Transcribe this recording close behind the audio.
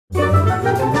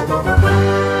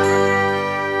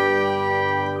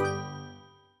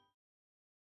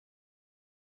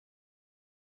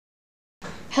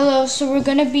Hello, so we're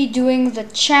gonna be doing the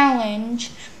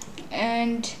challenge,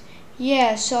 and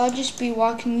yeah, so I'll just be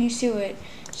walking you through it.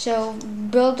 So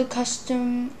build a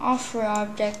custom offer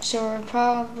object. So we're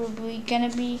probably gonna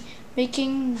be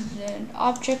making an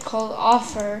object called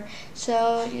offer.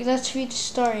 So let's read the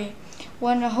story.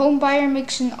 When a home buyer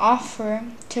makes an offer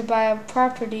to buy a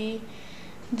property,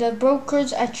 the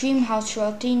brokers at Dream House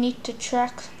Realty need to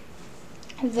track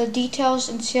the details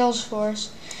in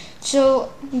Salesforce.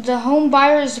 So the home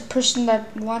buyer is the person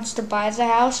that wants to buy the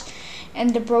house,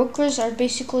 and the brokers are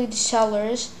basically the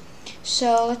sellers.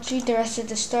 So let's read the rest of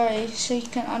the story so you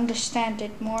can understand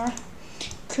it more.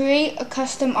 Create a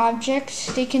custom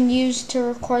object they can use to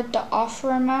record the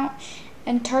offer amount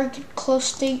and target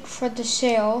close date for the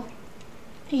sale.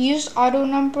 Use auto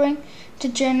numbering to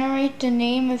generate the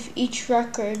name of each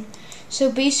record.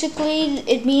 So basically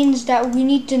it means that we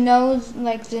need to know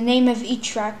like the name of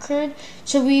each record,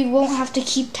 so we won't have to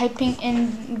keep typing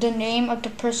in the name of the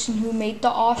person who made the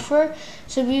offer.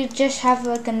 So we just have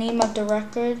like a name of the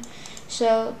record.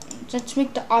 So let's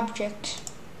make the object.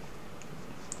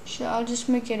 So I'll just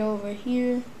make it over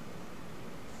here.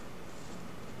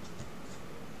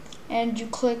 And you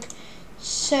click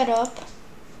setup.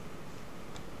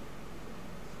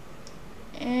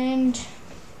 And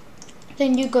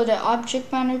then you go to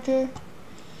Object Manager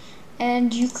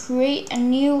and you create a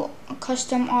new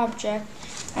custom object,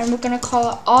 and we're going to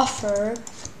call it offer,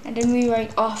 and then we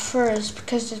write offers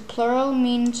because the plural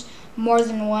means more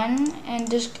than one, and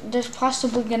there's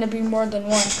possibly going to be more than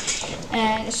one.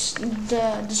 And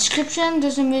the description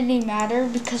doesn't really matter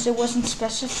because it wasn't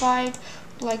specified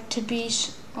like to be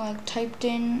like typed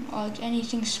in like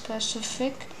anything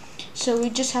specific, so we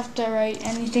just have to write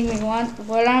anything we want.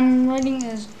 What I'm writing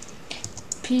is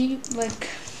like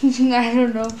I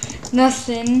don't know,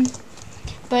 nothing,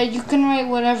 but you can write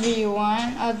whatever you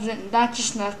want other than not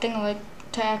just nothing, like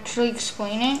to actually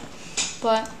explain it.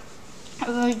 But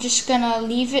we're just gonna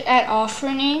leave it at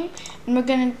offer name, and we're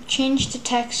gonna change the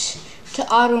text to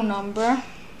auto number.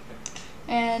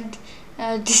 And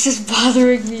this is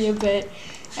bothering me a bit.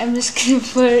 I'm just gonna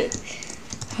put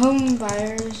home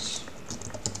buyers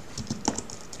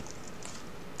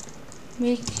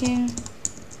making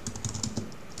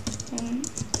an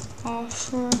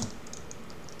offer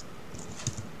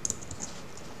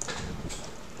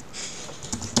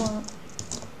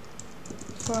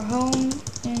for home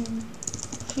in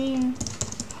Dream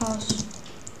House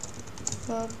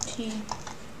Realty.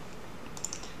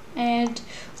 And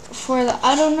for the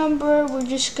auto number, we're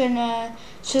just gonna,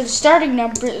 so the starting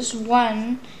number is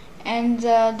 1, and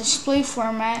the display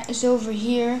format is over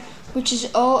here, which is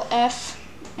OF.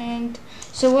 And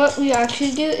so what we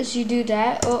actually do is you do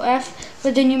that, OF,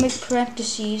 but then you make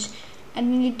parentheses,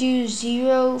 and then you do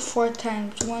 0 4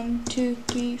 times, 1 2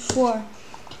 3 4,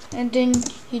 and then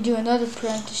you do another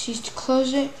parentheses to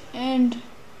close it, and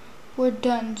we're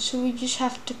done. So we just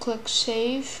have to click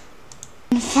save,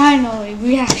 and finally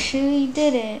we actually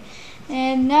did it.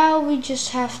 And now we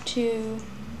just have to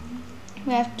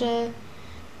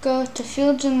go to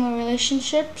fields and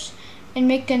relationships and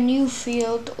make a new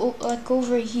field like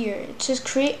over here. It says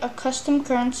create a custom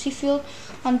currency field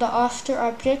on the offer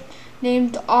object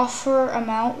named offer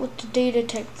amount with the data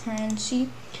type currency.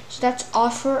 So that's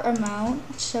offer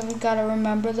amount, so we gotta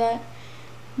remember that.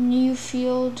 New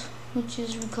field, which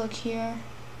is we click here,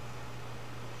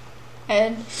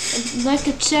 and like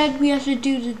it said, we have to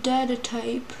do the data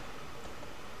type,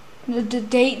 the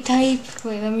date type.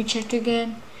 Wait, let me check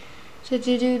again. So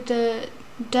to do the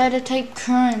data type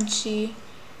currency,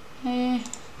 and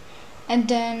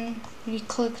then we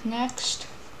click next,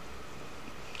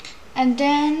 and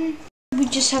then we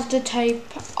just have to type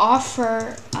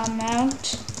offer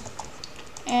amount,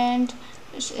 and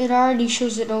it already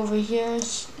shows it over here,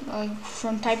 like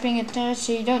from typing it there,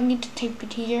 so you don't need to type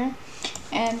it here.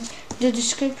 And the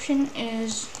description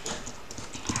is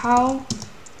how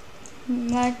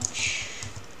much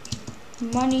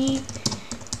money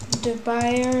the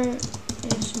buyer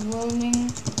is willing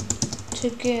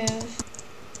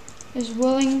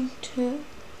to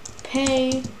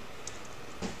pay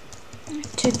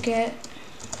to get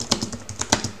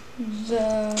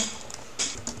the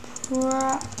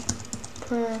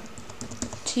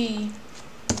property.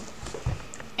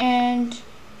 And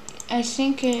I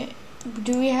think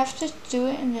do we have to do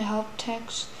it in the help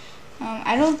text?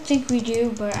 I don't think we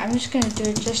do, but I'm just gonna do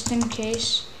it just in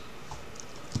case.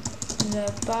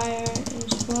 The buyer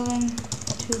is willing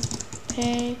to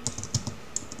pay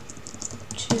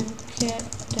to get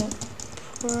the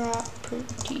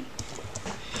property.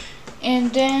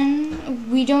 And then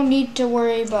we don't need to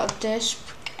worry about this.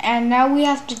 And now we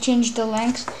have to change the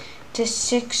length to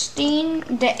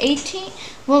 16. The 18,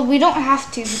 well, we don't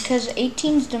have to because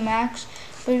 18 is the max,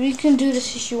 but we can do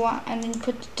this if you want. And then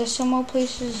put the decimal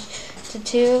places to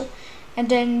 2, and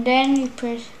then you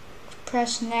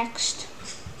press next,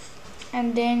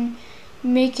 and then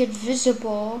make it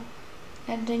visible,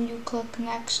 and then you click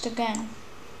next again.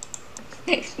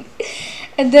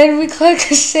 And then we click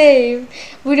save.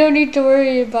 We don't need to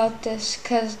worry about this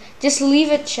because just leave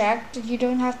it checked. You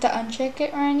don't have to uncheck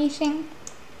it or anything.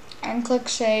 And click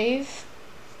save.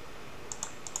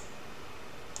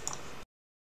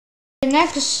 The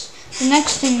next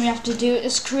thing we have to do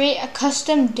is create a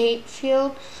custom date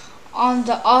field on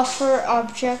the offer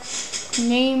object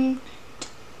named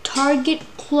target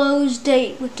close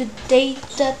date with the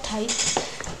data type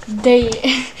date,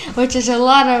 which is a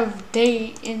lot of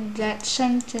date in that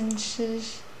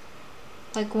sentences,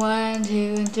 like 1,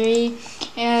 2, and 3.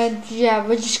 And yeah,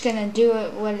 we're just gonna do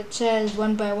it what it says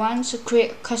one by one. So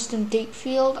create a custom date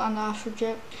field on the offer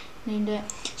object.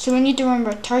 So we need to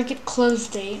remember target close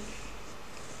date,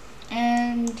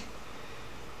 and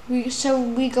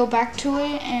we go back to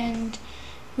it and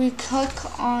we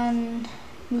click on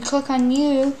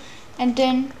new, and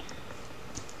then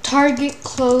target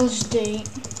close date.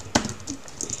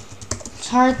 It's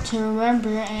hard to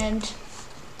remember, and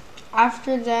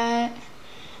after that,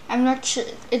 I'm not sure,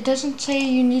 it doesn't say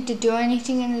you need to do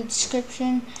anything in the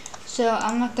description, so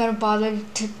I'm not gonna bother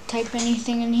to type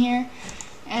anything in here.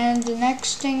 And the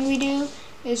next thing we do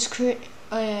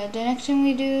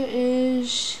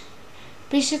is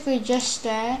basically just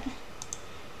that.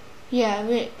 Yeah,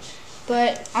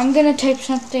 but I'm gonna type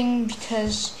something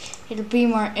because it'll be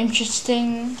more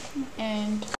interesting,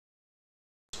 and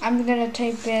I'm gonna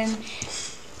type in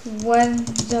when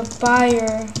the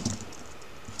buyer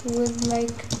would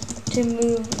like to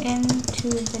move into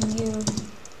the new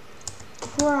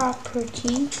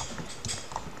property.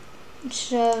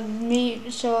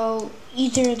 So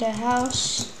either the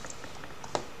house,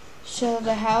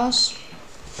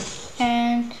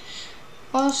 and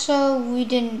also we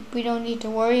don't need to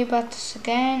worry about this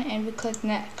again, and we click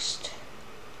next.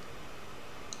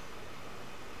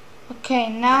 Okay,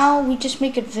 now we just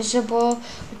make it visible,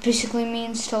 which basically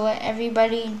means to let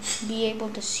everybody be able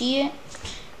to see it,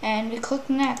 and we click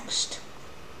next.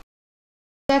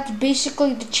 That's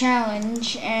basically the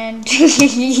challenge, and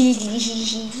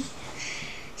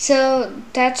so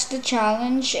that's the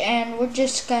challenge, and we're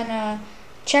just gonna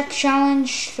check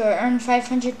challenge to earn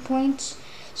 500 points.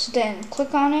 So then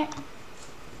click on it,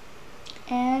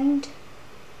 and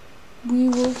we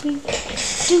will be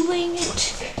doing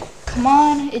it. Come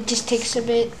on, it just takes a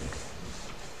bit.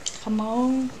 Come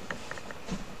on.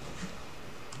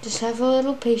 Just have a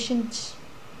little patience.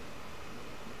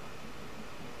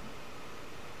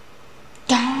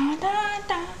 Da, da,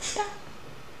 da, da.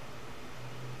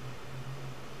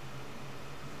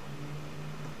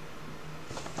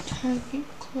 Target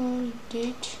close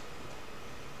date.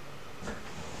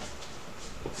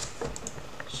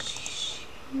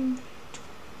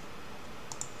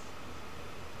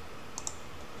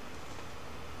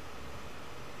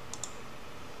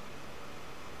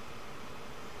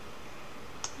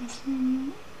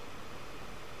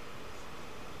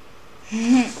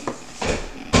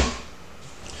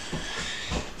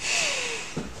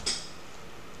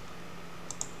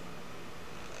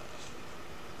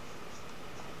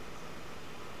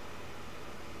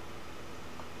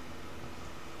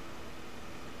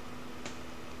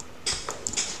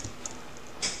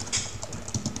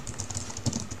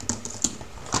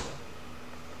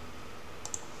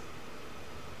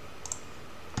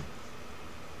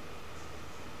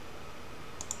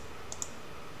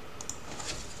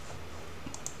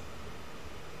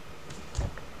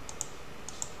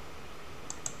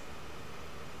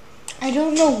 I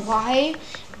don't know why,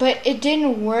 but it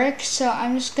didn't work, so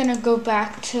I'm just gonna go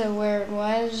back to where it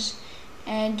was,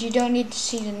 and you don't need to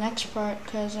see the next part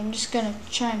because I'm just gonna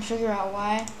try and figure out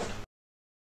why.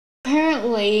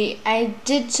 Apparently I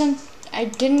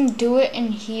didn't do it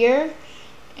in here,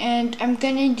 and I'm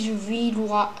gonna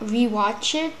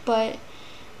rewatch it, but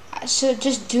so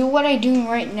just do what I'm doing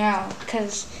right now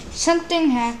because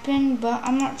something happened, but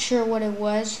I'm not sure what it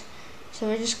was. So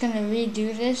we're just gonna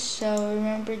redo this. So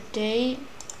remember date,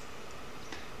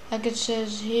 like it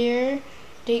says here,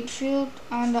 date field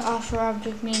on the offer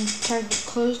object means target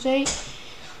close date.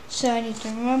 So I need to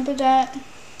remember that.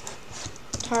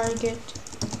 Target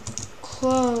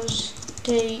close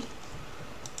date.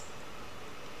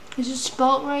 Is it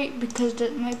spelled right? Because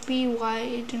that might be why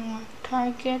it didn't work.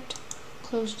 Target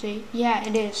close date. Yeah,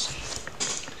 it is.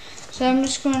 So So I'm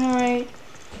just going to write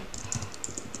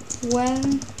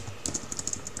when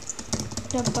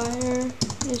the buyer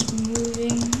is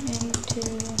moving into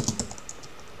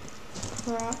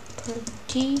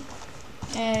property,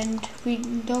 and we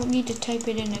don't need to type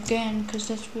it in again because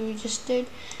that's what we just did,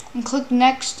 and click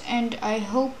next, and I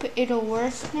hope it'll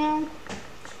work now,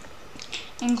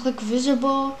 and click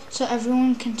visible so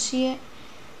everyone can see it.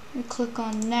 We click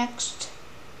on next,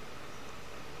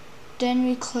 then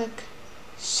we click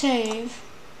save,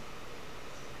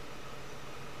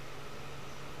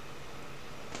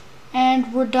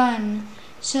 and we're done.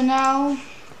 So now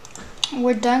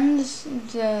we're done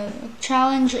the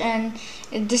challenge, and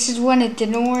this is when it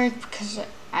didn't work because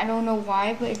I don't know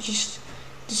why, but it just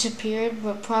disappeared,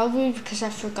 but probably because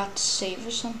I forgot to save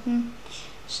or something.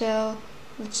 So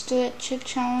let's do it. Chick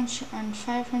challenge on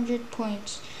 500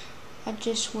 points. I'll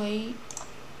just wait.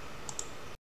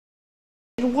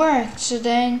 It worked. So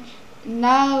then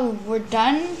now we're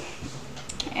done,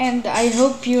 and I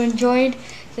hope you enjoyed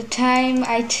the time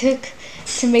I took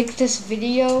to make this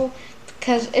video,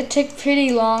 because it took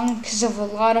pretty long because of a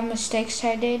lot of mistakes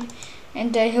I did,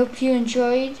 and I hope you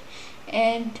enjoyed,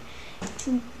 and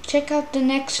check out the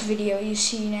next video you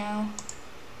see now.